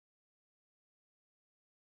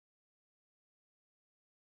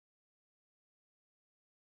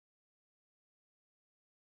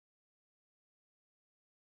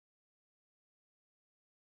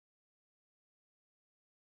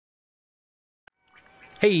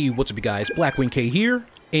Hey, what's up you guys, Blackwing K here,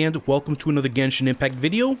 and welcome to another Genshin Impact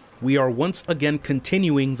video. We are once again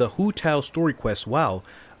continuing the Hu Tao story quest. Wow,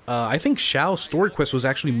 I think Xiao's story quest was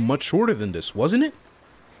actually much shorter than this, wasn't it?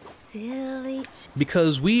 Silly.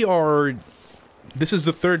 Because this is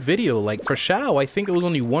the third video. Like for Xiao, I think it was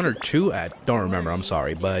only one or two. I don't remember, I'm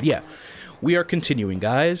sorry, but yeah. We are continuing,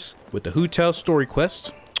 guys, with the Hu Tao story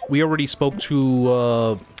quest. We already spoke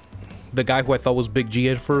to the guy who I thought was Big G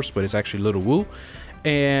at first, but it's actually Little Wu.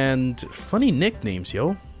 And funny nicknames,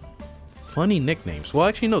 yo. Funny nicknames. Well,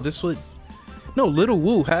 actually, no, Little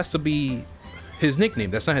Wu has to be his nickname.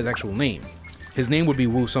 That's not his actual name. His name would be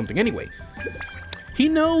Wu something. Anyway, he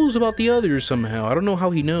knows about the others somehow. I don't know how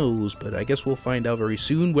he knows, but I guess we'll find out very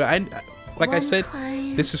soon. Like I said,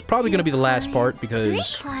 this is probably going to be the last part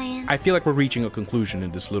because I feel like we're reaching a conclusion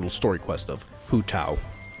in this little story quest of Hu Tao.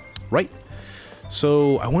 Right?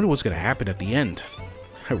 So, I wonder what's going to happen at the end.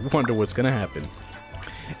 I wonder what's going to happen.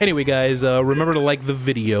 Anyway, guys, remember to like the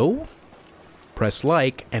video, press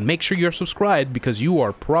like, and make sure you're subscribed because you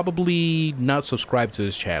are probably not subscribed to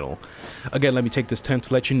this channel. Again, let me take this time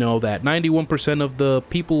to let you know that 91% of the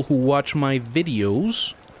people who watch my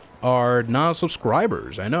videos are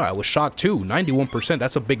non-subscribers. I know, I was shocked too. 91%,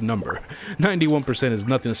 that's a big number. 91% is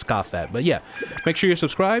nothing to scoff at. But yeah, make sure you're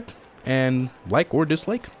subscribed and like or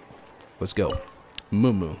dislike. Let's go.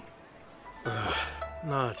 Moo.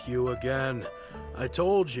 Not you again. I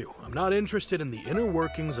told you, I'm not interested in the inner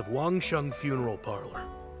workings of Wangsheng Funeral Parlor.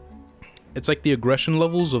 It's like the aggression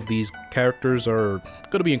levels of these characters are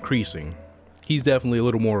going to be increasing. He's definitely a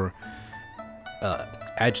little more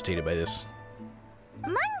agitated by this.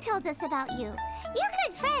 Mung told us about you. You're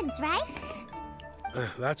good friends, right?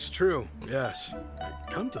 That's true, yes.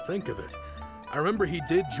 Come to think of it, I remember he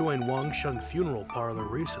did join Wangsheng Funeral Parlor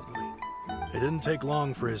recently. It didn't take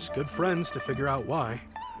long for his good friends to figure out why.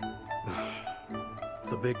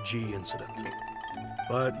 The Big G incident.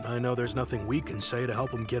 But I know there's nothing we can say to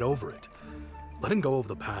help him get over it. Letting go of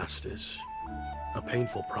the past is a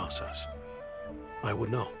painful process. I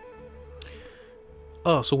would know.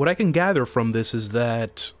 Oh, so what I can gather from this is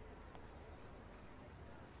that...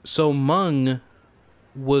 So Mung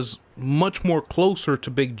was much more closer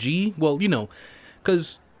to Big G. Well, you know,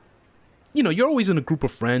 because... You know, you're always in a group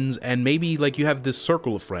of friends, and maybe, like, you have this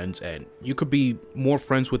circle of friends, and you could be more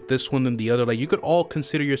friends with this one than the other. Like, you could all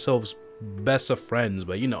consider yourselves best of friends,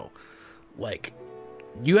 but, you know, like,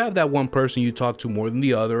 you have that one person you talk to more than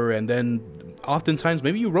the other, and then oftentimes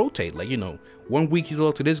maybe you rotate. Like, you know, one week you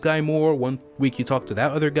talk to this guy more, one week you talk to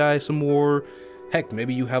that other guy some more. Heck,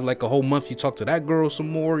 maybe you have, like, a whole month you talk to that girl some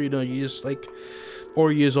more, you know, you just, like,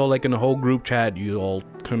 or you just all, like, in a whole group chat, you all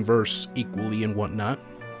converse equally and whatnot.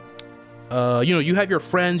 You know, you have your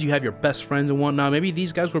friends, you have your best friends and whatnot. Maybe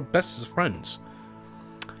these guys were best as friends.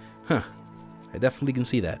 Huh. I definitely can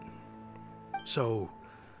see that. So,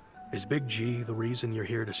 is Big G the reason you're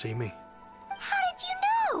here to see me? How did you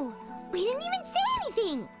know? We didn't even say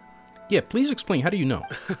anything. Yeah, please explain. How do you know?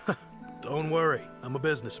 Don't worry, I'm a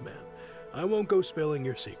businessman. I won't go spilling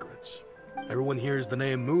your secrets. Everyone hears the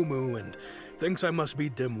name Moo Moo and thinks I must be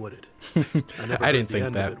dim-witted. I never heard the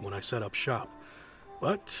end of it when I set up shop.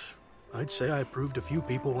 But... I'd say I proved a few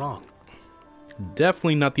people wrong.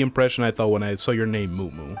 Definitely not the impression I thought when I saw your name,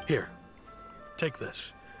 Moo Moo. Here, take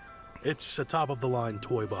this. It's a top-of-the-line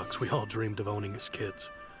toy box we all dreamed of owning as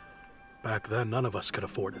kids. Back then, none of us could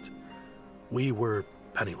afford it. We were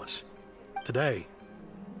penniless. Today,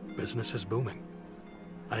 business is booming.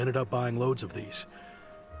 I ended up buying loads of these.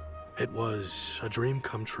 It was a dream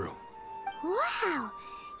come true. Wow,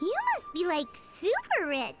 you must be like super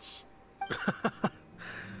rich.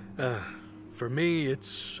 For me,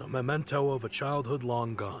 it's a memento of a childhood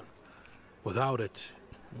long gone. Without it,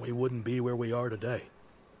 we wouldn't be where we are today.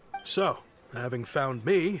 So, having found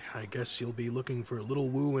me, I guess you'll be looking for Little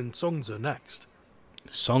Wu and Songza next.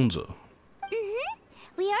 Songza? Mm-hmm.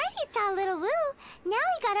 We already saw Little Wu. Now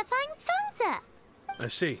we gotta find Songza. I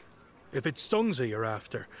see. If it's Songza you're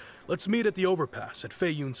after, let's meet at the overpass at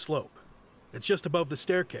Feiyun Slope. It's just above the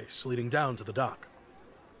staircase leading down to the dock.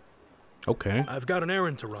 Okay. I've got an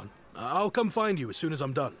errand to run. I'll come find you as soon as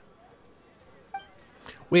I'm done.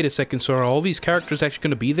 Wait a second, so are all these characters actually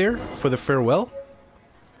going to be there for the farewell?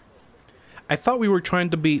 I thought we were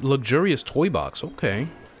trying to be luxurious toy box. Okay.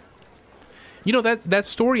 You know, that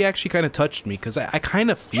story actually kind of touched me because I kind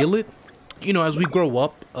of feel it. You know, as we grow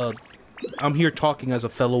up, I'm here talking as a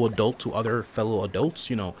fellow adult to other fellow adults,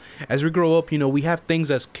 you know. As we grow up, you know, we have things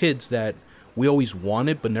as kids that we always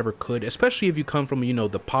wanted but never could, especially if you come from, you know,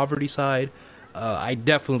 the poverty side. I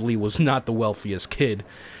definitely was not the wealthiest kid.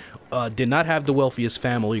 Did not have the wealthiest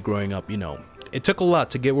family growing up, you know. it took a lot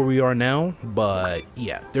to get where we are now, but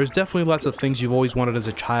yeah, there's definitely lots of things you've always wanted as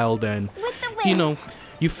a child, and you know,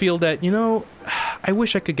 you feel that, you know, I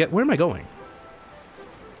wish I could get, where am I going?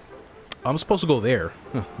 I'm supposed to go there.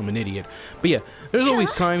 Huh, I'm an idiot. But yeah, there's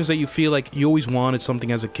always times that you feel like you always wanted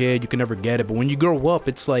something as a kid, you can never get it, but when you grow up,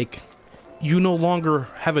 it's like you no longer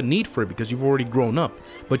have a need for it because you've already grown up,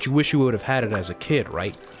 but you wish you would have had it as a kid,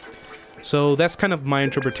 right? So that's kind of my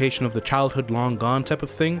interpretation of the childhood long gone type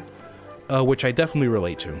of thing, which I definitely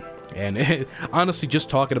relate to. And honestly, just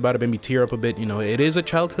talking about it made me tear up a bit. You know, it is a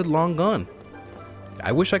childhood long gone.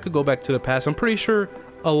 I wish I could go back to the past. I'm pretty sure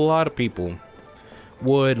a lot of people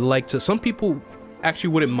would like to. Some people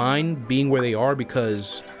actually wouldn't mind being where they are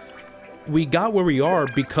because we got where we are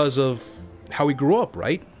because of how we grew up,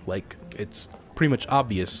 right? Like, it's pretty much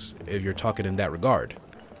obvious if you're talking in that regard.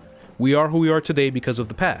 We are who we are today because of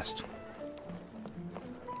the past.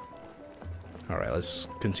 Alright, let's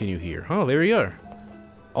continue here. Oh, there we are.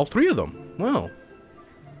 All three of them. Wow.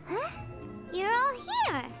 Huh? You're all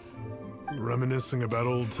here. Reminiscing about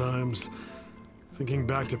old times. Thinking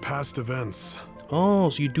back to past events. Oh,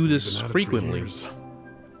 so you do this Been at it for frequently. years.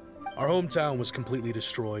 Our hometown was completely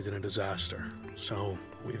destroyed in a disaster, so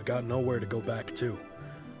we've got nowhere to go back to.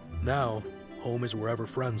 Now, home is wherever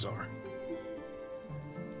friends are.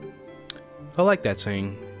 I like that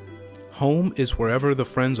saying. Home is wherever the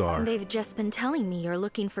friends are. They've just been telling me you're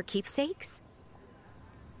looking for keepsakes.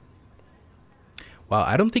 Wow,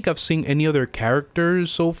 I don't think I've seen any other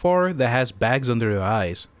characters so far that has bags under their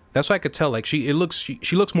eyes. That's why I could tell. Like she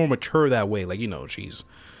looks more mature that way. Like, you know, she's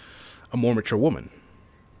a more mature woman.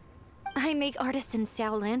 I make artisan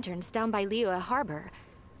style lanterns down by Liyue Harbor.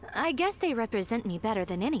 I guess they represent me better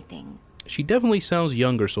than anything. She definitely sounds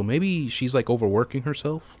younger, so maybe she's like overworking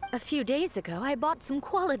herself. A few days ago, I bought some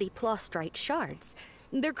quality plastrite shards.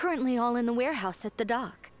 They're currently all in the warehouse at the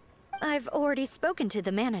dock. I've already spoken to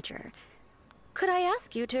the manager. Could I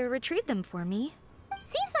ask you to retrieve them for me?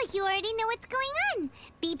 Seems like you already know what's going on.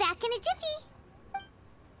 Be back in a jiffy.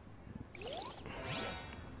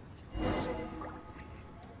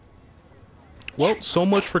 Well, so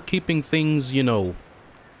much for keeping things, you know,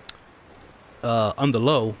 on the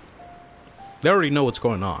low. They already know what's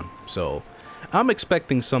going on, so I'm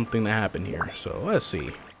expecting something to happen here. So let's see.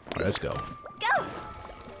 All right, let's go. Go!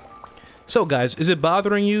 So guys, is it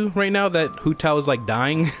bothering you right now that Hu Tao is like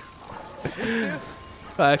dying?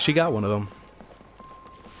 I actually got one of them.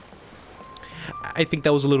 I think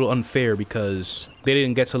that was a little unfair because they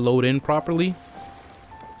didn't get to load in properly.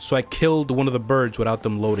 So I killed one of the birds without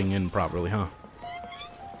them loading in properly, huh?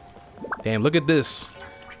 Damn, look at this.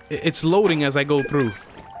 It's loading as I go through.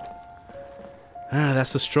 Ah,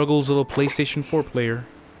 that's the struggles of a PlayStation 4 player.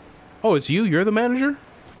 Oh, it's you? You're the manager?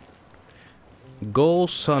 Gol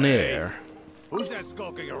Sonair. Who's that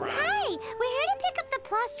skulking around? Hi! We're here to pick up the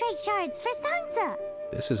plastrite shards for Sansa.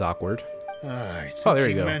 This is awkward. I think there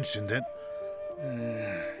you go. mentioned it.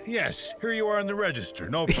 Yes, here you are in the register.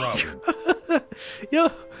 No problem. Yo,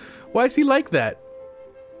 why is he like that?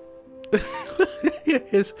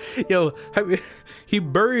 He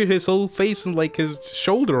buried his whole face in like his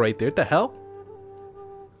shoulder right there. What the hell?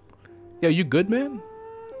 Yo, you good, man?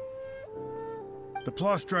 The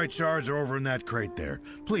plastrite shards are over in that crate there.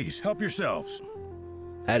 Please, help yourselves.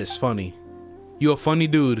 That is funny. You a funny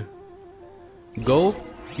dude. Go,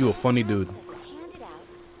 you a funny dude. Hand it out.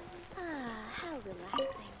 Ah, how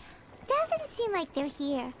relaxing. Doesn't seem like they're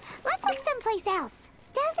here. Let's look someplace else.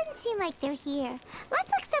 Doesn't seem like they're here.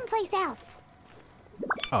 Let's look someplace else.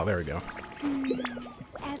 Oh, there we go.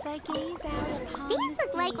 As I gaze out upon these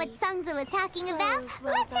look like what Sansa was talking about.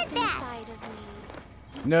 Let's hit that.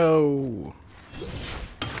 No.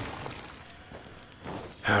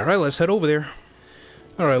 Alright, let's head over there.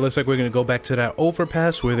 Alright, looks like we're gonna go back to that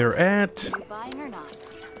overpass where they're at.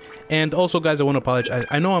 And also, guys, I want to apologize.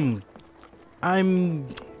 I know I'm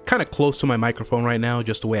kind of close to my microphone right now,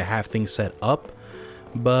 just the way I have things set up.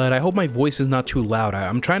 But I hope my voice is not too loud.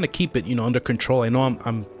 I'm trying to keep it, you know, under control. I know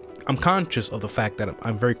I'm conscious of the fact that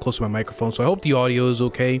I'm very close to my microphone, so I hope the audio is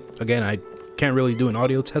okay. Again, I can't really do an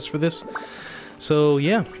audio test for this. So,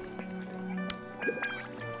 yeah.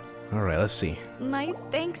 Alright, let's see. My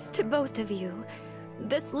thanks to both of you.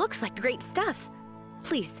 This looks like great stuff.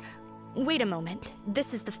 Please, wait a moment.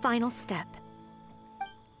 This is the final step.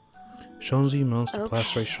 Zhongli mounts the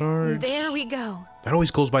plastrite shards. There we go. That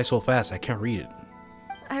always goes by so fast, I can't read it.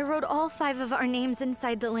 I wrote all 5 of our names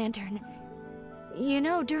inside the lantern. You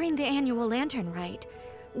know, during the annual lantern rite,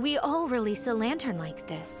 we all release a lantern like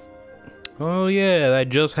this. Oh yeah, that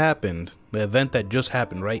just happened. The event that just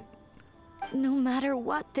happened, right? No matter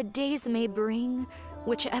what the days may bring,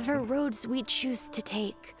 whichever roads we choose to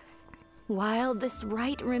take, while this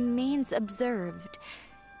rite remains observed,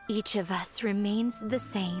 each of us remains the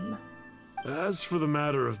same. As for the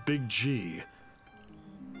matter of Big G,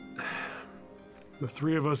 the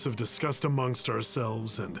three of us have discussed amongst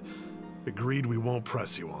ourselves and agreed we won't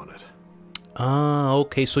press you on it. Ah,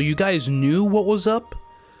 okay, so you guys knew what was up,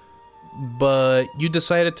 but you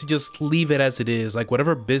decided to just leave it as it is. Like,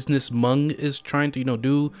 whatever business Mung is trying to,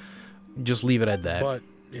 do, just leave it at that. But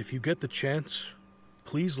if you get the chance,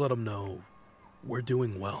 please let them know we're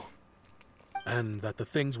doing well. And that the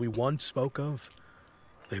things we once spoke of,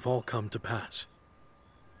 they've all come to pass.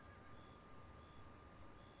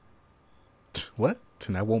 What?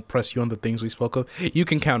 And I won't press you on the things we spoke of? You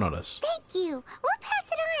can count on us. Thank you. We'll pass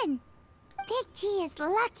it on. Big G is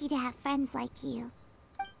lucky to have friends like you.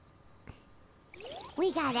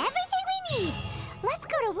 We got everything we need. Let's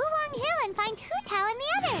go to Wulong Hill and find Hu Tao and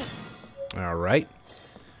the others. All right.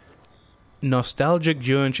 Nostalgic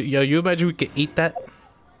Genshin. Yeah, you imagine we could eat that?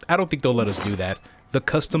 I don't think they'll let us do that. The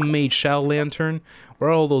custom-made Shao Lantern. Where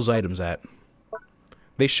are all those items at?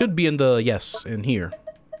 They should be in the... Yes, in here.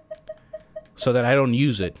 So that I don't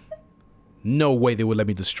use it. No way they would let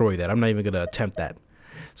me destroy that. I'm not even going to attempt that.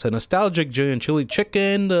 So Nostalgic Giant Chili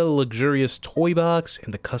Chicken, the luxurious toy box,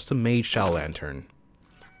 and the custom-made Shao Lantern.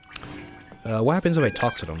 What happens if I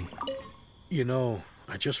talk to them?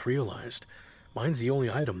 I just realized mine's the only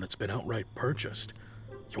item that's been outright purchased.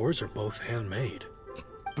 Yours are both handmade.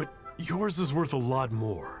 But yours is worth a lot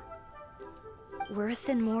more. Worth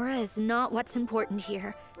and more is not what's important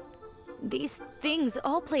here. These things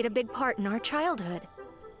all played a big part in our childhood.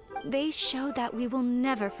 They show that we will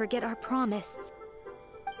never forget our promise.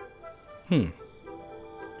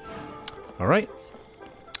 Alright.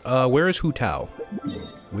 Where is Hu Tao?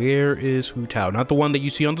 Where is Hu Tao? Not the one that you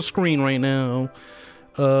see on the screen right now.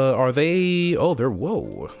 Are they... Oh, they're...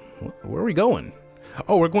 Whoa. Where are we going?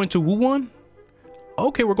 Oh, we're going to Wuhan?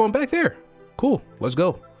 Okay, we're going back there. Cool. Let's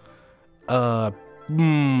go.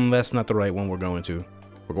 That's not the right one we're going to.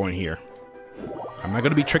 We're going here. I'm not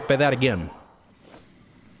going to be tricked by that again.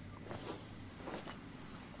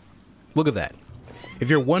 Look at that. If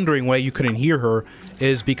you're wondering why you couldn't hear her,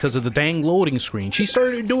 is because of the dang loading screen. She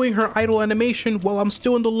started doing her idle animation while I'm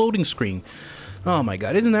still in the loading screen. Oh my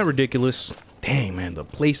god, isn't that ridiculous? Dang, man, the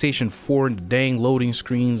PlayStation 4 and the dang loading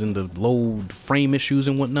screens and the load frame issues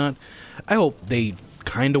and whatnot. I hope they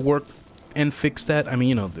kind of work and fix that. I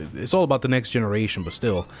mean, it's all about the next generation, but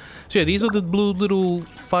still. So yeah, these are the blue little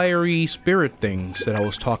fiery spirit things that I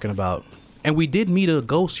was talking about. And we did meet a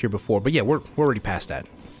ghost here before, but yeah, we're already past that.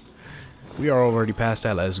 We are already past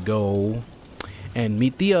that. Let's go and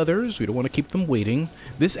meet the others. We don't want to keep them waiting.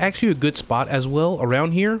 This is actually a good spot as well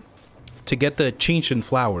around here to get the Chinchin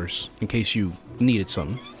flowers in case you needed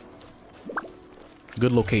some.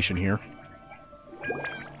 Good location here.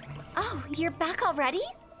 Oh, you're back already?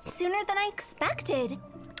 Sooner than I expected.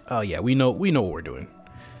 Oh yeah, we know what we're doing.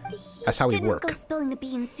 That's how we work. Didn't go spilling the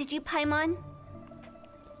beans, did you, Paimon?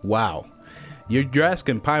 Wow. You're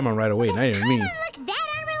asking Paimon right away, not even me. Look that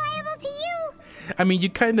unreliable to you? I mean, you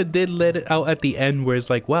kind of did let it out at the end where it's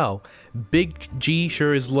like, wow, Big G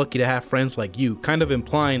sure is lucky to have friends like you. Kind of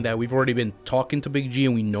implying that we've already been talking to Big G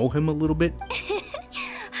and we know him a little bit.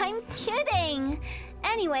 I'm kidding.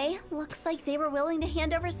 Anyway, looks like they were willing to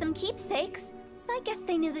hand over some keepsakes, so I guess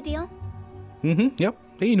they knew the deal. Yep.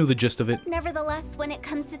 They knew the gist of it. Nevertheless, when it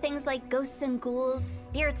comes to things like ghosts and ghouls,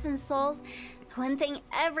 spirits and souls, the one thing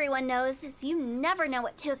everyone knows is you never know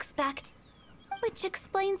what to expect. Which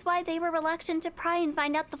explains why they were reluctant to pry and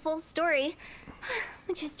find out the full story.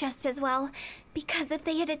 Which is just as well, because if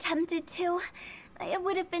they had attempted to, it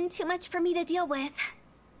would have been too much for me to deal with.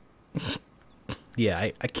 Yeah,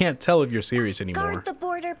 I can't tell if you're serious anymore. Guard the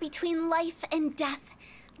border between life and death.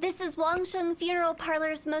 This is Wangsheng Funeral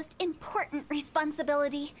Parlor's most important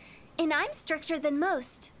responsibility, and I'm stricter than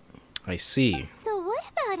most. I see. So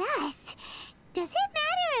what about us? Does it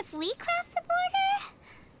matter if we cross the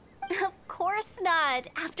border? Of course not.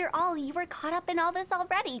 After all, you were caught up in all this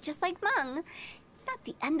already, just like Mung. It's not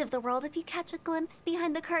the end of the world if you catch a glimpse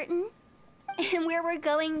behind the curtain. And where we're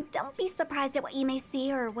going, don't be surprised at what you may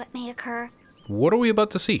see or what may occur. What are we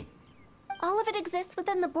about to see? All of it exists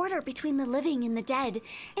within the border between the living and the dead.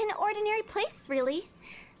 An ordinary place, really.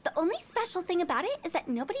 The only special thing about it is that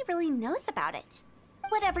nobody really knows about it.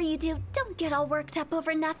 Whatever you do, don't get all worked up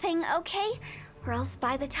over nothing, okay? Or else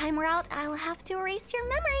by the time we're out, I'll have to erase your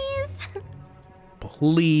memories.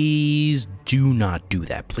 Please do not do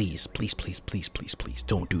that. Please, please, please, please, please, please,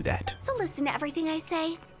 don't do that. So listen to everything I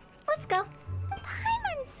say. Let's go.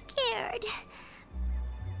 I'm scared.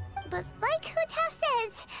 But like Hu Tao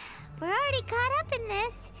says, we're already caught up in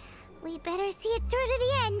this. We better see it through to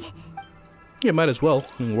the end. Yeah, might as well.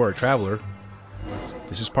 I mean, we're a traveler.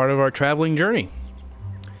 This is part of our traveling journey.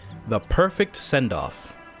 The perfect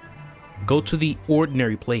send-off. Go to the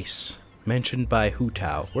ordinary place mentioned by Hu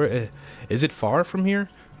Tao. Where is it far from here?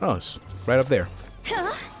 Oh, it's right up there.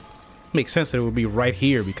 Makes sense that it would be right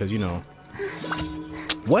here because, you know.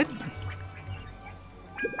 What?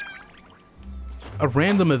 A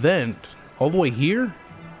random event all the way here?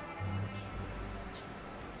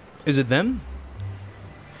 Is it them?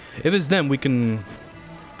 If it's them, we can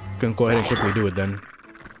go ahead and quickly do it then.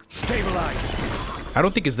 Stabilize. I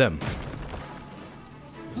don't think it's them.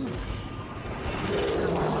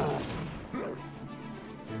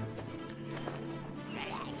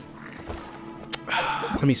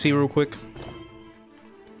 Let me see real quick.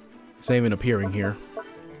 It's not even appearing here.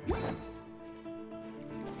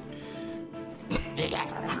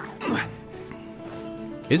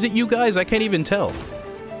 Is it you guys? I can't even tell.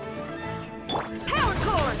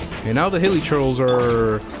 And now the hilly trolls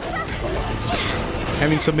are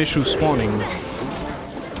having some issues spawning.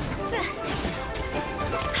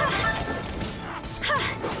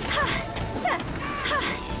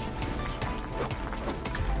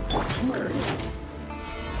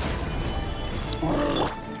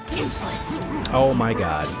 Oh my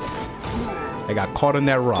god. I got caught in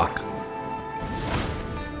that rock.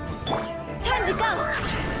 Time to go.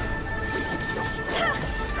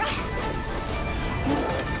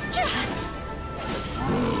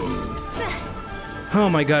 Oh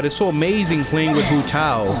my god, it's so amazing playing with Hu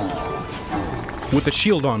Tao. With the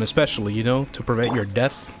shield on especially, you know, to prevent your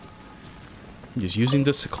death. I'm just using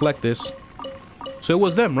this to collect this. So it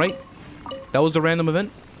was them, right? That was the random event?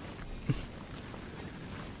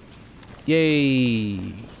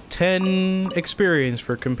 Yay. 10 experience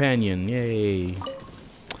for companion. Yay.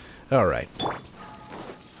 Alright.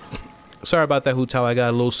 Sorry about that, Hu Tao. I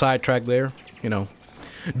got a little sidetracked there. You know,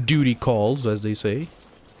 duty calls, as they say.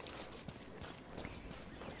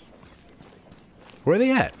 Where are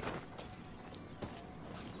they at?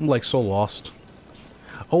 I'm like so lost.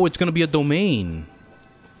 Oh, it's gonna be a domain.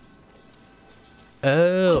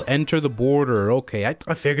 Oh, enter the border. Okay,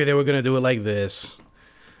 I figured they were gonna do it like this.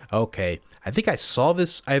 Okay, I think I saw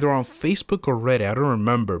this either on Facebook or Reddit. I don't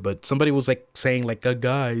remember, but somebody was like saying like,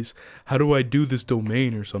 guys, how do I do this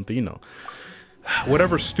domain or something? You know,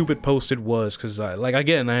 whatever stupid post it was. Because like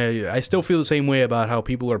again, I still feel the same way about how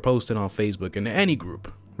people are posting on Facebook in any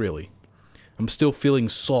group. Really, I'm still feeling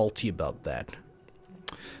salty about that.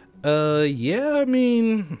 Yeah, I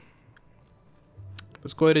mean,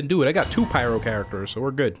 let's go ahead and do it. I got 2 pyro characters, so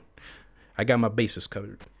we're good. I got my bases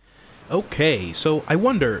covered. Okay, so I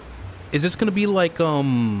wonder, is this gonna be like,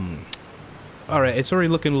 alright, it's already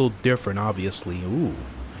looking a little different, obviously. Ooh,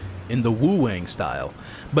 in the Wu Wang style.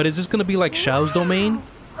 But is this gonna be like Xiao's domain?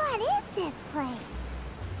 What is this place?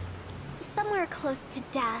 Somewhere close to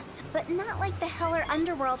death, but not like the hell or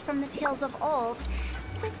underworld from the tales of old.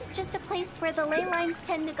 This is just a place where the ley lines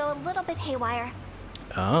tend to go a little bit haywire.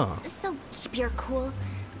 Ah. So keep your cool.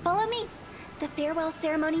 Follow me. The farewell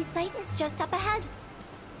ceremony site is just up ahead.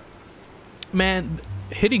 Man,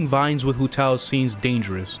 hitting vines with Hu Tao seems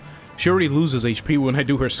dangerous. She already loses HP when I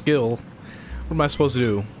do her skill. What am I supposed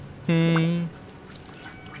to do?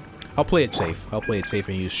 I'll play it safe. I'll play it safe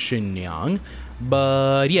and use Xinyang.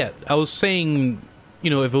 But yeah, I was saying, you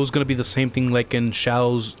know, if it was going to be the same thing like in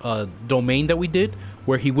Xiao's domain that we did,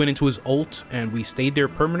 where he went into his ult and we stayed there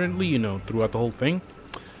permanently, you know, throughout the whole thing.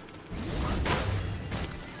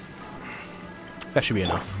 That should be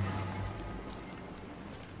enough.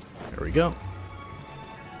 There we go.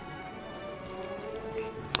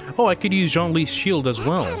 Oh, I could use Zhongli's shield as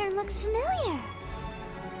well. That pattern looks familiar.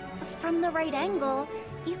 From the right angle,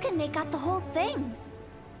 you can make out the whole thing.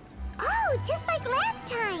 Oh, just like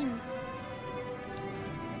last time.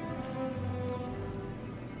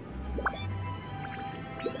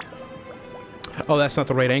 Oh, that's not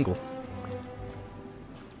the right angle.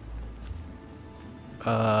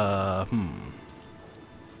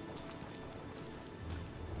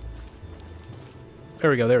 There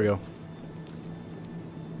we go, there we go.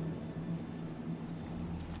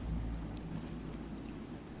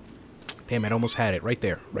 Damn, I almost had it. Right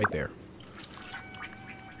there, right there.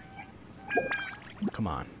 Come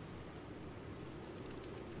on.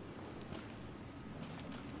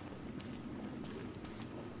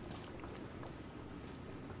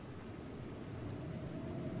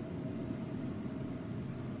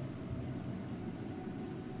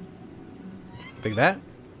 Like that?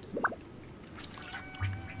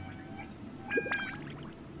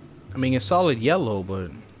 I mean, it's solid yellow, but...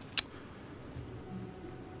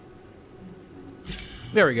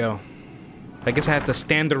 There we go. I guess I have to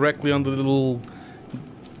stand directly on the little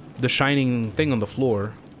the shining thing on the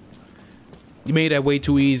floor. You made that way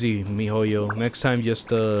too easy, miHoYo. Next time,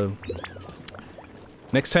 just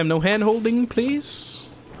next time, no hand holding, please.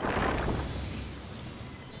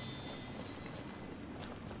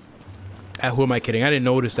 Who am I kidding? I didn't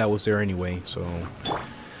notice that was there anyway. So,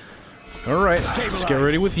 all right, let's get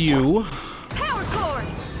ready with you. Power cord.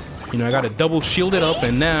 You know, I got to double shield it up,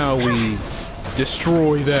 and now we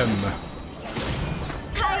destroy them.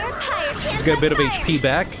 Let's get a bit of HP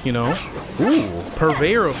back, you know. Ooh,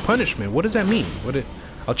 Purveyor of Punishment. What does that mean?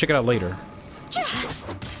 I'll check it out later.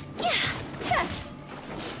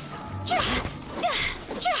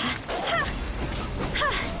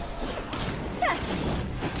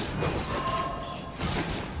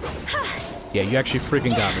 Yeah, you actually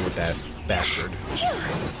freaking got me with that bastard.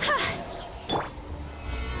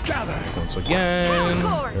 Once again,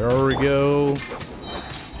 there we go.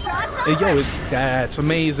 Hey, yo, that's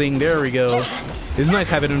amazing. There we go. It's nice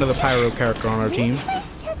having another pyro character on our team. This place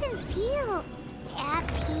doesn't feel at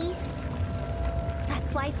peace.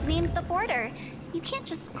 That's why it's named the border. You can't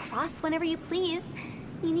just cross whenever you please.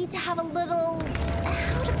 You need to have a little...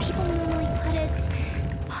 how do people normally put it?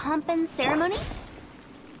 Pomp and ceremony?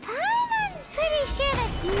 Paimon's pretty sure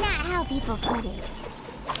that's not how people put it.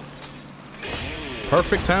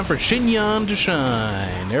 Perfect time for Xinyan to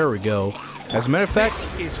shine. There we go. As a matter of fact,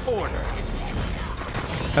 This is order.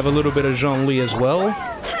 have a little bit of Zhongli as well.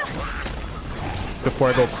 Before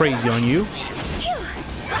I go crazy on you.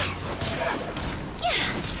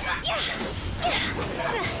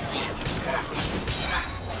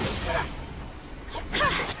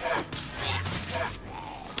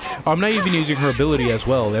 I'm not even using her ability as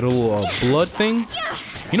well. That little blood thing.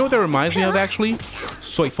 You know what that reminds me of, actually?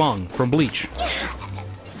 Soi Fang from Bleach.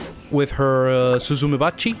 With her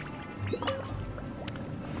Suzumibachi.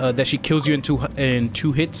 That she kills you in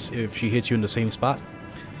two hits if she hits you in the same spot.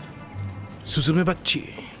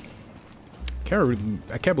 Suzumibachi.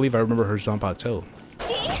 I can't believe I remember her Zanpakuto.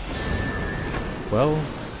 Well...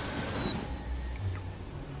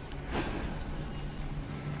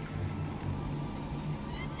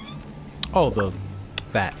 oh,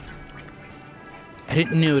 that. I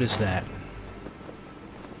didn't notice that.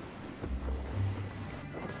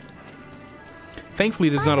 Thankfully,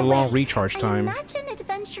 there's not a long recharge time. I imagine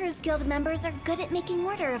Adventurers Guild members are good at making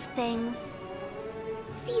order of things.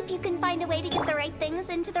 See if you can find a way to get the right things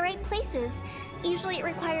into the right places. Usually it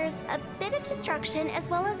requires a bit of destruction as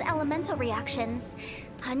well as elemental reactions.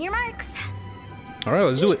 On your marks. All right,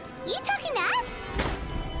 let's do it. You talking to us?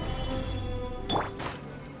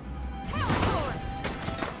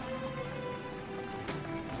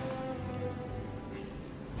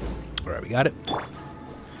 All right, we got it. All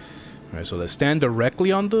right, so let's stand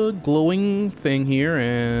directly on the glowing thing here,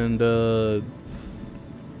 and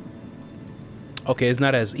okay, it's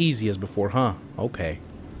not as easy as before, huh? Okay.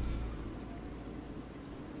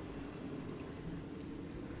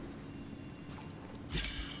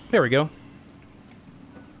 There we go.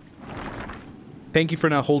 Thank you for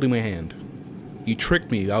not holding my hand. You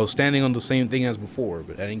tricked me. I was standing on the same thing as before,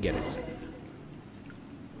 but I didn't get it.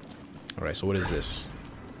 All right, so what is this?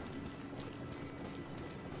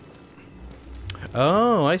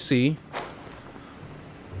 Oh, I see.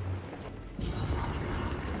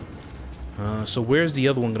 So where's the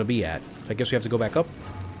other one gonna be at? I guess we have to go back up.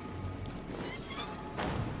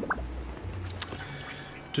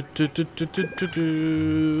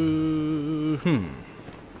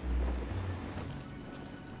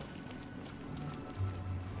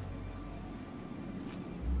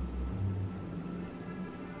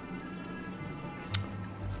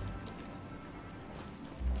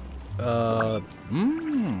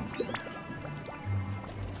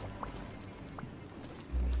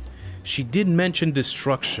 She did mention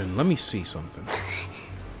destruction. Let me see something.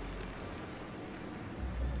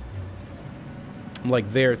 I'm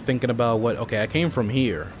like there thinking about what... okay, I came from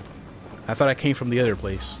here. I thought I came from the other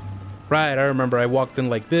place. Right, I remember I walked in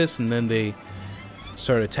like this and then they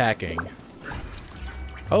started attacking.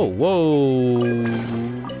 Oh, whoa.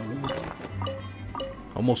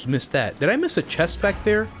 Almost missed that. Did I miss a chest back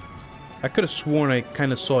there? I could have sworn I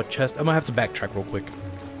kind of saw a chest. I'm gonna have to backtrack real quick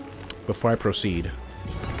before I proceed.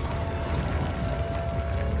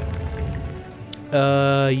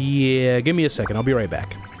 Yeah, give me a second. I'll be right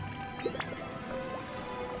back.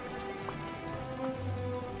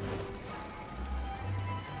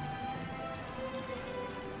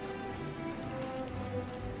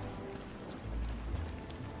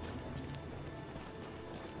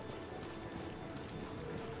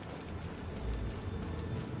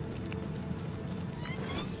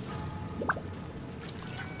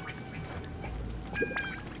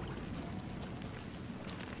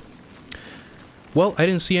 Well, I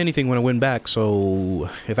didn't see anything when I went back, so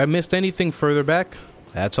if I missed anything further back,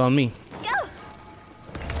 that's on me.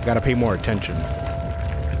 Gotta pay more attention.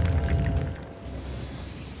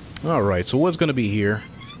 Alright, so what's gonna be here?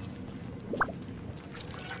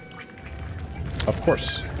 Of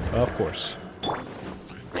course. Of course.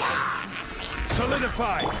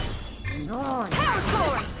 Solidify!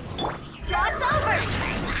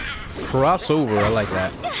 Crossover, I like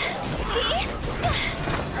that.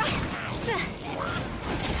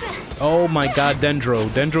 Oh my god, Dendro.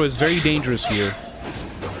 Dendro is very dangerous here.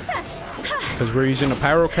 Because we're using a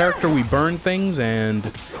pyro character, we burn things, and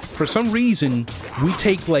for some reason, we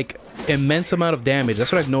take like immense amount of damage.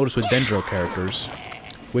 That's what I've noticed with Dendro characters.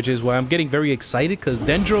 Which is why I'm getting very excited, because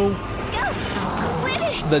Dendro...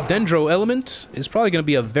 The Dendro element is probably going to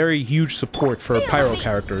be a very huge support for pyro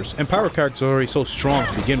characters. And pyro characters are already so strong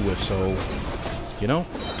to begin with, so... You know?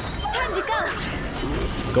 Time to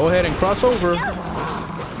go. Go ahead and cross over.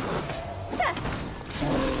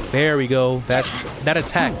 There we go. That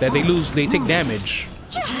attack, that they take damage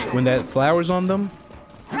when that flower's on them.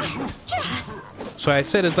 So I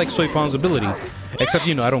said it's like Soifan's ability. Except,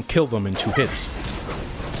 you know, I don't kill them in 2 hits.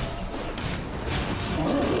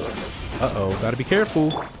 Uh-oh, gotta be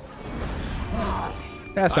careful.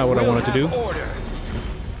 That's not what I wanted to do. Order.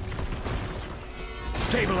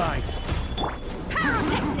 Stabilize.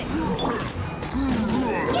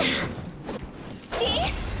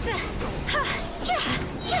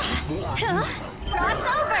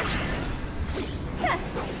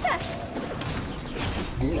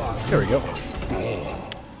 There we go.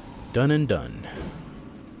 Done and done.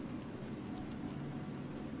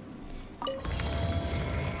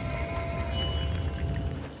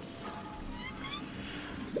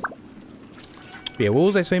 Yeah, what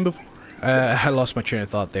was I saying before? I lost my train of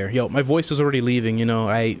thought there. Yo, my voice is already leaving, you know,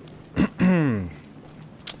 I don't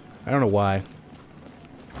know why.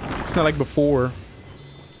 It's not like before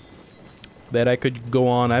that I could go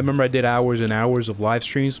on. I remember I did hours and hours of live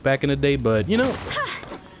streams back in the day, but, you know,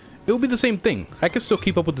 it would be the same thing. I could still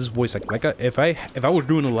keep up with this voice. If I was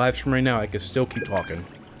doing a live stream right now, I could still keep talking.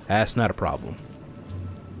 That's not a problem.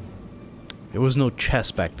 There was no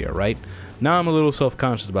chest back there, right? Now I'm a little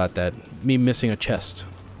self-conscious about that. Me missing a chest.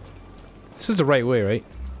 This is the right way, right?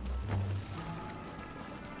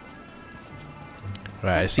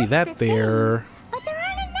 Alright, I see that there. But there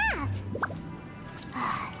aren't enough.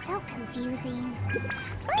 So confusing.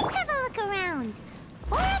 Let's have a look around.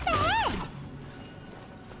 Or up ahead.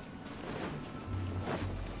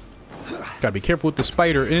 Gotta be careful with the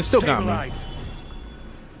spider, and it still got me.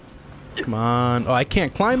 Come on. Oh, I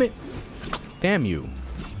can't climb it? Damn you.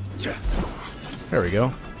 There we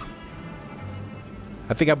go.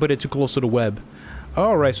 I think I put it too close to the web.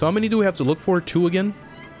 Alright, so how many do we have to look for? 2 again?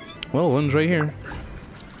 Well, one's right here.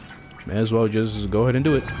 May as well just go ahead and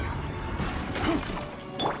do it.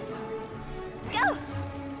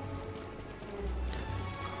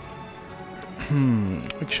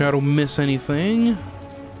 Make sure I don't miss anything.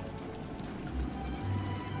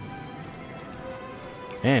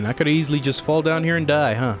 Man, I could easily just fall down here and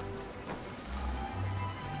die, huh?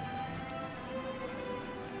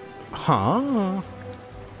 Huh?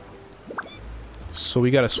 So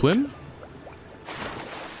we gotta swim?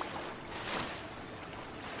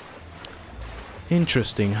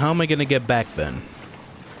 Interesting. How am I gonna get back then?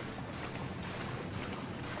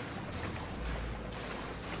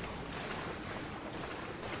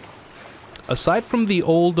 Aside from the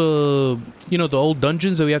old, you know, the old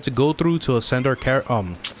dungeons that we have to go through to ascend our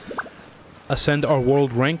ascend our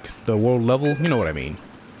world rank, the world level, you know what I mean.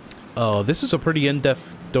 This is a pretty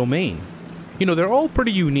in-depth domain. You know, they're all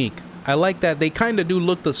pretty unique. I like that they kind of do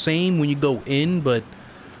look the same when you go in, but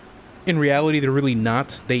in reality they're really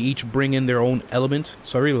not. They each bring in their own element,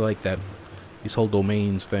 so I really like that. This whole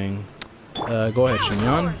domains thing. Go ahead,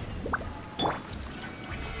 Shinyan.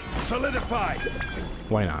 Solidify.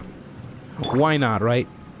 Why not? Why not, right?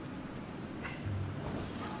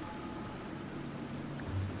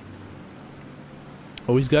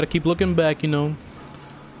 Always gotta keep looking back, you know.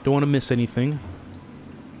 Don't want to miss anything.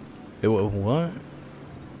 What?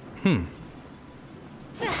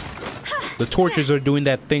 The torches are doing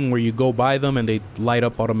that thing where you go by them and they light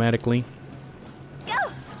up automatically.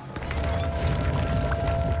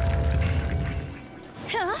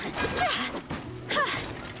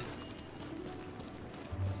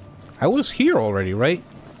 I was here already, right?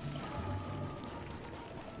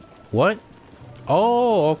 What?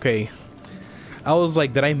 Oh, okay. I was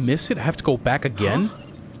like, did I miss it? I have to go back again? Huh?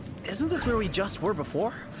 Isn't this where we just were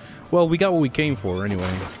before? Well, we got what we came for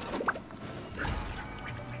anyway.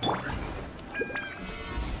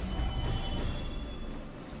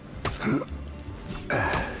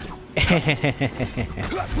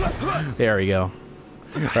 There we go.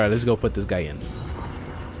 Alright, let's go put this guy in.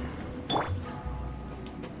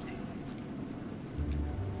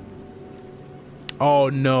 Oh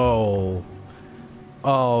no.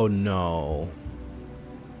 Oh no.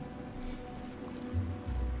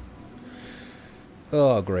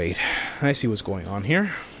 Oh great. I see what's going on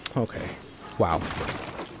here. Okay. Wow.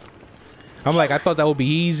 I'm like, I thought that would be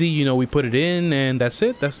easy, you know, we put it in and that's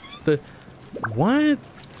it. That's the... What?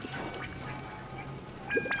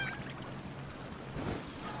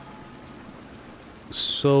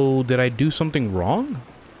 So, did I do something wrong?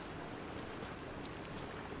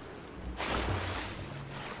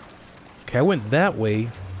 Okay, I went that way.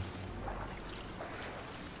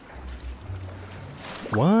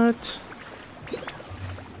 What?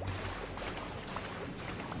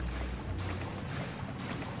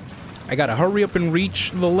 I gotta hurry up and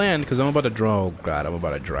reach the land because I'm about to drown. Oh god, I'm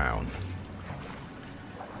about to drown.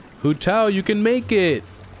 Hu Tao, you can make it!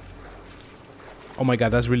 Oh my god,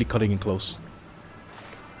 that's really cutting it close.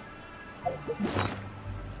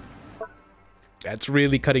 That's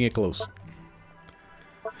really cutting it close.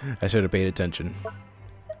 I should have paid attention.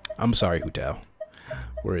 I'm sorry, Hu Tao.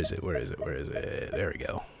 Where is it? Where is it? Where is it? There we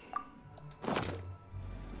go.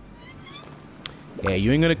 Yeah,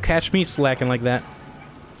 you ain't gonna catch me slacking like that.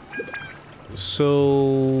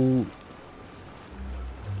 So...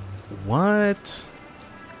 What?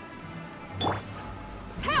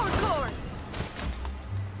 Power core!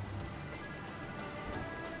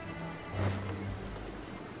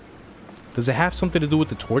 Does it have something to do with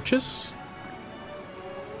the torches?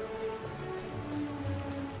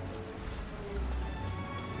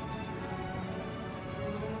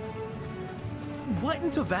 What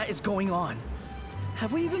in Teyvat is going on?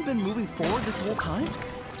 Have we even been moving forward this whole time?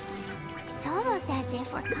 It's almost as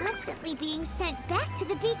if we're constantly being sent back to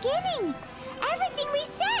the beginning. Everything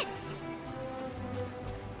resets.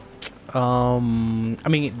 I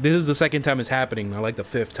mean, this is the second time it's happening, not like the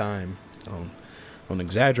fifth time. Don't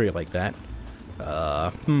exaggerate like that.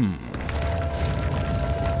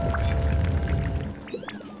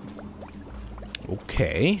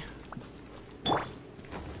 Okay.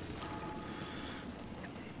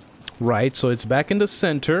 Right, so it's back in the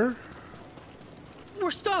center. We're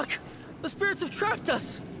stuck! The spirits have trapped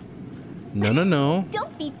us! No, no, no.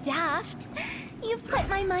 Don't be daft. You've put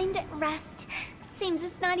my mind at rest. Seems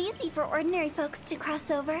it's not easy for ordinary folks to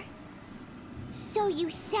cross over. So you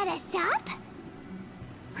set us up?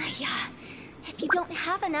 Yeah. If you don't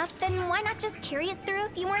have enough, then why not just carry it through a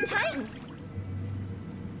few more times?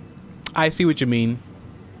 I see what you mean.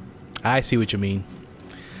 I see what you mean.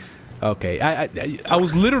 Okay, I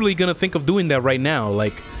was literally gonna think of doing that right now.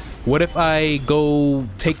 Like, what if I go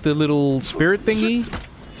take the little spirit thingy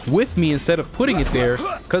with me instead of putting it there?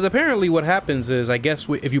 Because apparently what happens is, I guess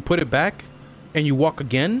if you put it back and you walk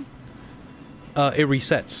again, it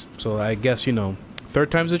resets. So I guess, you know, third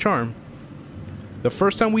time's the charm. The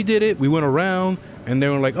first time we did it, we went around and they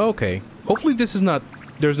were like, oh, okay, hopefully this is not,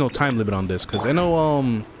 there's no time limit on this. Because I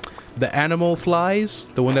know the animal flies,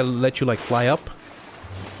 the one that let you like fly up,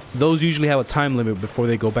 those usually have a time limit before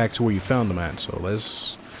they go back to where you found them at. So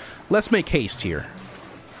let's make haste here.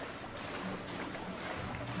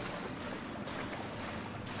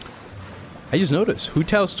 I just noticed Hu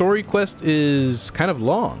Tao's story quest is kind of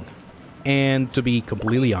long, and to be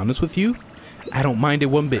completely honest with you, I don't mind it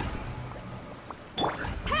one bit.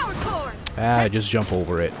 Power core! Just jump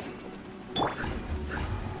over it.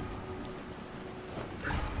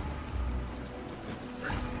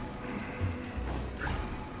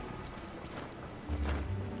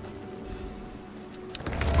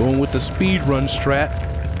 Going with the speed run strat.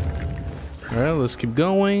 Alright, let's keep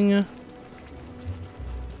going.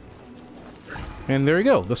 And there we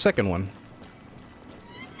go, the second one.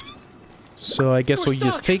 So I guess we'll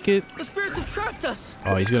just take it. The spirits have trapped us!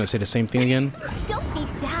 Oh, he's gonna say the same thing again? Don't be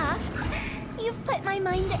daft. You've put my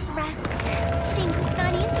mind at rest. Seems it's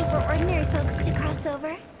not easy for ordinary folks to cross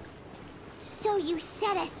over. So you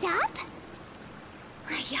set us up?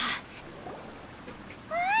 Yeah.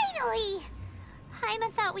 Finally!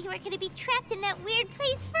 Paimon thought we were gonna be trapped in that weird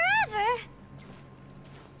place forever.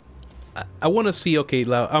 I want to see, okay,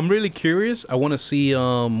 I'm really curious. I want to see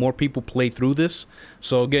more people play through this.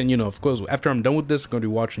 So again, you know, of course, after I'm done with this, I'm going to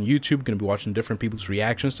be watching YouTube, going to be watching different people's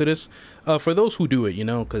reactions to this. For those who do it, you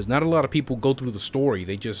know, because not a lot of people go through the story.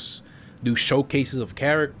 They just do showcases of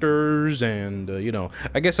characters and, you know,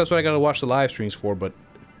 I guess that's what I got to watch the live streams for. But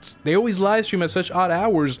they always live stream at such odd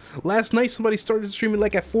hours. Last night, somebody started streaming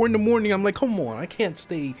like at 4 in the morning. I'm like, come on, I can't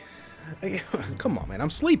stay. Come on, man, I'm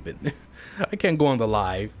sleeping. I can't go on the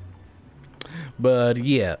live. But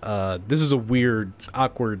yeah, this is a weird,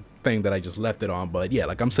 awkward thing that I just left it on. But yeah,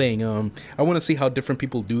 like I'm saying, I want to see how different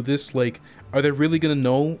people do this. Like, are they really gonna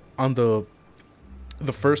know on the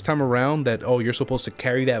first time around that, oh, you're supposed to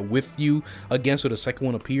carry that with you again so the second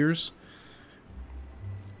one appears?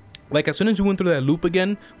 Like, as soon as you went through that loop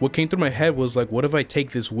again, what came through my head was like, what if I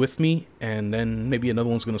take this with me and then maybe another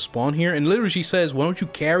one's gonna spawn here? And literally she says, why don't you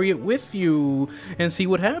carry it with you and see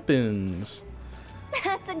what happens?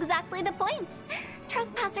 That's exactly the point.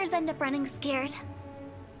 Trespassers end up running scared.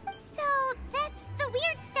 So that's the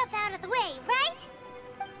weird stuff out of the way, right?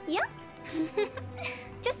 Yep.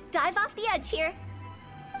 Just dive off the edge here.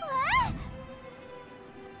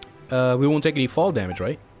 What? We won't take any fall damage,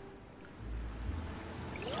 right?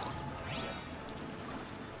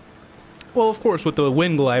 Well, of course, with the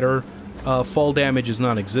wind glider, fall damage is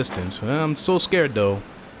non-existent. I'm so scared, though.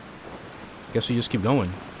 Guess we just keep going.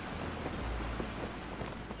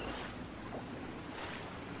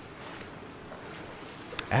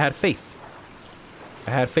 I had faith.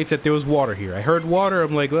 I had faith that there was water here. I heard water.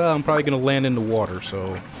 I'm like, well, I'm probably going to land in the water,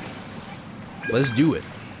 so let's do it.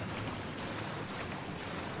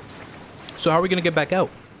 So how are we going to get back out?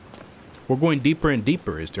 We're going deeper and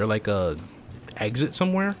deeper. Is there like a exit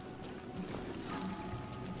somewhere?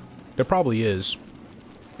 There probably is.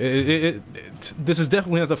 This is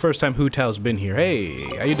definitely not the first time Hu Tao's been here. Hey,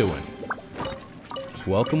 how you doing?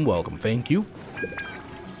 Welcome, welcome. Thank you.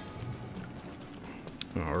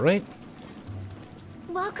 Alright.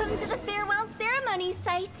 Welcome to the farewell ceremony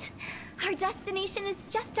site. Our destination is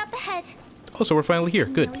just up ahead. Oh, so we're finally here.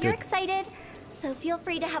 Good, You're good. excited, so feel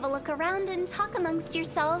free to have a look around and talk amongst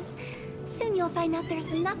yourselves. Soon you'll find out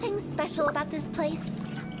there's nothing special about this place.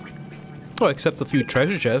 Oh, except a few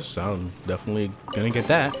treasure chests. I'm definitely gonna get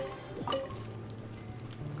that.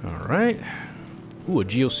 Alright. Ooh, a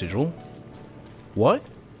geosigil. What?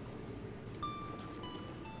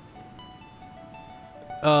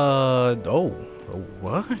 Oh.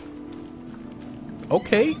 What?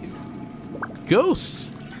 Okay.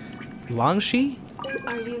 Ghosts. Langshi?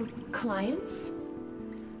 Are you clients?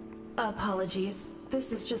 Apologies.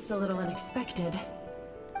 This is just a little unexpected.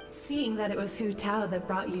 Seeing that it was Hu Tao that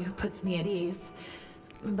brought you puts me at ease.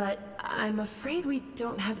 But I'm afraid we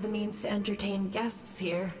don't have the means to entertain guests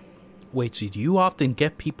here. Wait, so do you often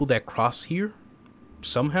get people that cross here?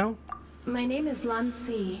 Somehow? My name is Lan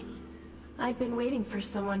Si. I've been waiting for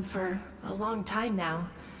someone for a long time now.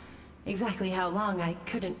 Exactly how long, I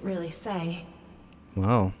couldn't really say.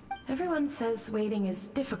 Wow. Everyone says waiting is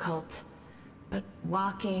difficult. But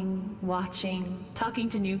walking, watching, talking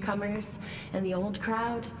to newcomers, and the old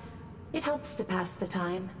crowd, it helps to pass the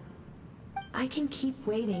time. I can keep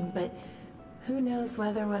waiting, but who knows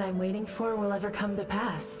whether what I'm waiting for will ever come to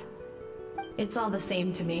pass. It's all the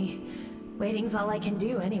same to me. Waiting's all I can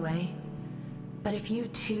do anyway. But if you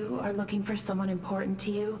too are looking for someone important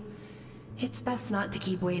to you, it's best not to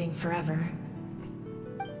keep waiting forever.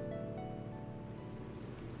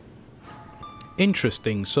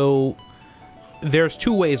 Interesting. So there's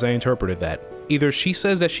two ways I interpreted that. Either she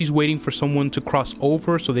says that she's waiting for someone to cross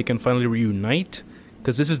over so they can finally reunite,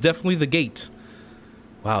 because this is definitely the gate.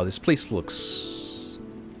 Wow, this place looks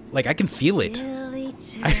like I can feel it.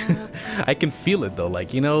 I can feel it though,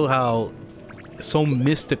 like, you know how it's so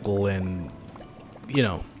mystical, and you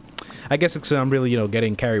know, I guess it's I'm really, you know,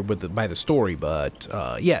 getting carried with by the story, but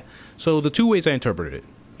yeah. So the two ways I interpreted it: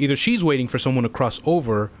 either she's waiting for someone to cross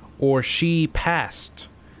over, or she passed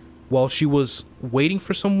while she was waiting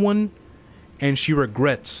for someone, and she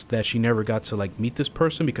regrets that she never got to like meet this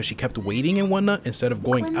person because she kept waiting and whatnot instead of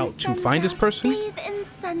going out to find this person. Bathe in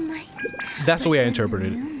sunlight. That's the way I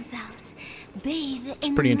interpreted it. It's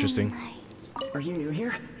pretty interesting. Are you new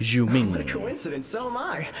here? Zhu Ming. What a coincidence, so am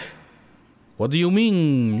I. What do you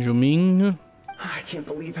mean, Zhu Ming? I can't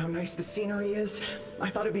believe how nice the scenery is. I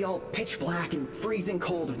thought it'd be all pitch black and freezing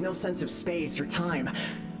cold with no sense of space or time.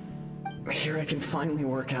 Here I can finally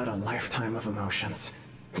work out a lifetime of emotions.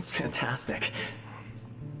 It's fantastic.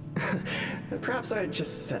 Perhaps I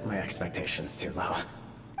just set my expectations too low.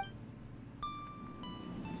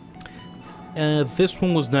 This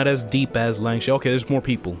one was not as deep as Langshi. Okay, there's more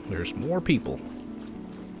people. There's more people.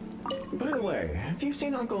 By the way, have you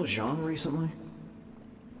seen Uncle Jean recently?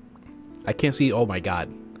 I can't see. Oh my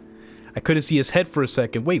god. I couldn't see his head for a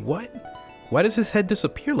second. Wait, what? Why does his head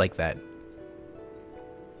disappear like that?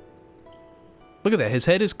 Look at that. His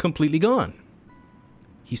head is completely gone.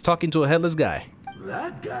 He's talking to a headless guy.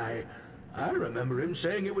 That guy? I remember him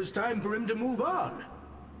saying it was time for him to move on.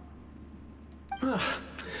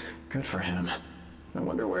 Good for him. I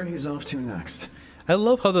wonder where he's off to next. I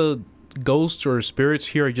love how the ghosts or spirits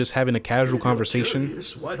here are just having a casual conversation.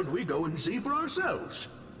 Curious, why don't we go and see for ourselves?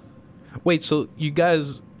 Wait, so you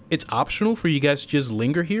guys it's optional for you guys to just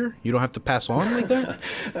linger here? You don't have to pass on like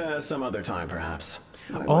that? Some other time, perhaps.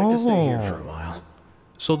 I'd like to stay here for a while.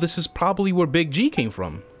 So this is probably where Big G came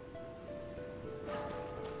from.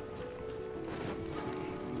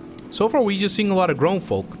 So far, we're just seeing a lot of grown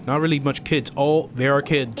folk. Not really much kids. Oh, there are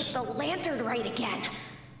kids. It's the lantern rite again.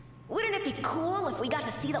 Wouldn't it be cool if we got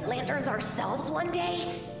to see the lanterns ourselves one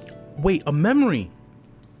day? Wait, a memory.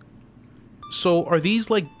 So are these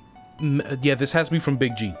like... Yeah, this has to be from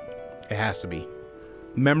Big G. It has to be.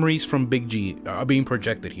 Memories from Big G are being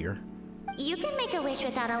projected here. You can make a wish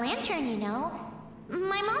without a lantern, you know.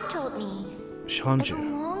 My mom told me. Shanja. As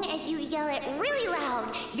long as you yell it really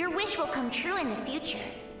loud, your wish will come true in the future.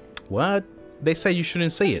 What? They say you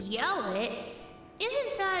shouldn't say it. Yell it?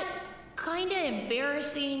 Isn't that kinda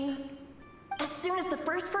embarrassing? As soon as the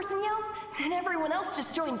first person yells, then everyone else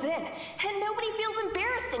just joins in, and nobody feels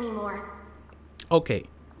embarrassed anymore. Okay.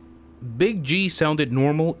 Big G sounded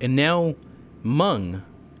normal, and now Mung,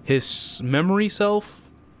 his memory self,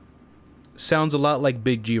 sounds a lot like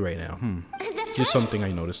Big G right now. That's Just right. something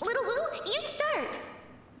I noticed. Little Woo, you start.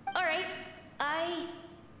 Alright, I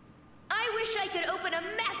wish I could open a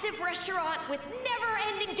massive restaurant with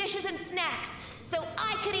never-ending dishes and snacks, so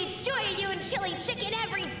I could enjoy you and chili chicken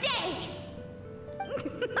every day!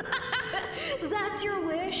 That's your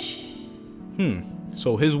wish?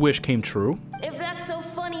 So his wish came true. If that's so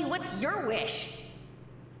funny, what's your wish?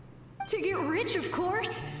 To get rich, of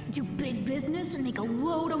course. Do big business and make a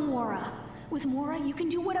load of Mora. With Mora, you can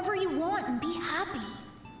do whatever you want and be happy.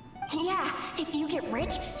 Yeah, if you get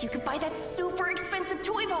rich, you could buy that super expensive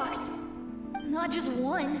toy box. Not just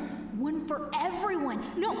one. One for everyone.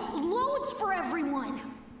 No, loads for everyone.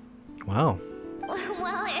 Wow.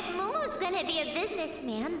 Well, if Momo's gonna be a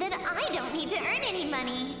businessman, then I don't need to earn any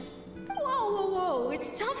money. Whoa, whoa, whoa.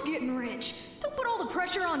 It's tough getting rich. Don't put all the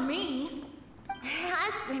pressure on me.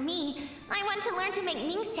 As for me, I want to learn to make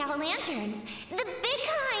Ming Xiao lanterns. The big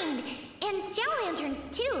kind! And Xiao lanterns,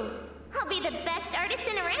 too. I'll be the best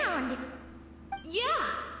artisan around. Yeah!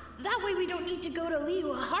 That way we don't need to go to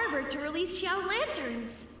Liyue Harbor to release Xiao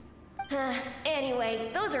lanterns.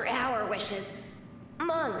 Anyway, those are our wishes.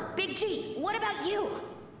 Mung, Big G, what about you?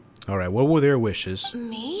 Alright, what were their wishes?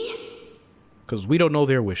 Me? Because we don't know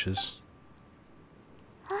their wishes.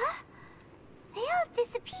 Huh? They all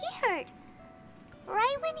disappeared.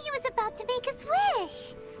 Right when he was about to make his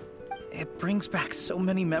wish. It brings back so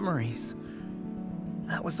many memories.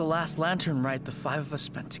 That was the last lantern ride the 5 of us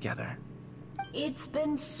spent together. It's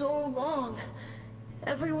been so long.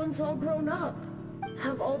 Everyone's all grown up.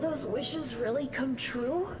 Have all those wishes really come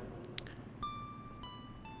true?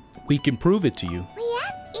 We can prove it to you. We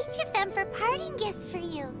asked each of them for parting gifts for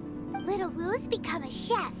you. Little Woo's become a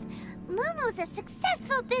chef. Momo's a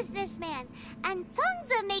successful businessman. And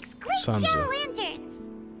Sansa makes great Xiao lanterns.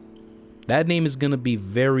 That name is going to be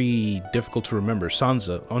very difficult to remember.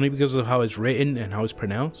 Sansa. Only because of how it's written and how it's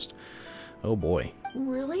pronounced. Oh boy.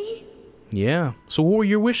 Really? Yeah. So what were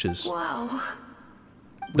your wishes? Wow.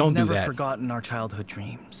 Don't do We've never that. forgotten our childhood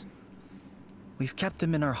dreams. We've kept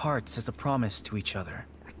them in our hearts as a promise to each other.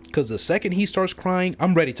 Because the second he starts crying,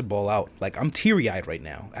 I'm ready to bawl out. Like, I'm teary-eyed right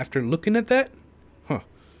now. After looking at that,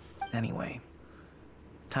 Anyway,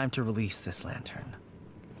 time to release this lantern.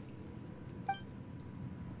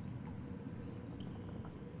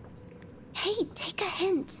 Hey, take a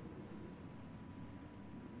hint.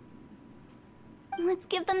 Let's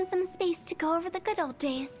give them some space to go over the good old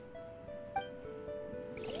days.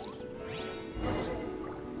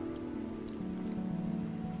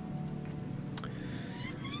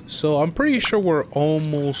 So I'm pretty sure we're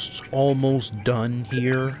almost done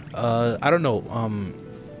here. I don't know.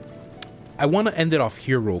 I want to end it off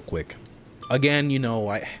here real quick. Again, you know,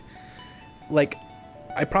 I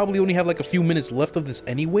probably only have like a few minutes left of this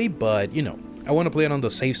anyway, but you know, I want to play it on the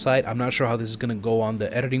safe side. I'm not sure how this is gonna go on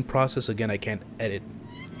the editing process. Again, I can't edit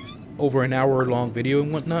over an hour long video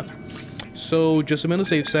and whatnot. So just on the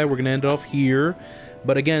safe side, we're gonna end it off here.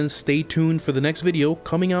 But again, stay tuned for the next video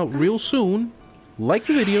coming out real soon. Like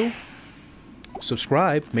the video,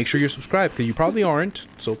 subscribe, make sure you're subscribed because you probably aren't,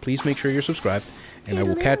 so please make sure you're subscribed, and I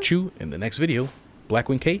will catch you in the next video.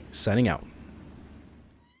 Blackwing K signing out.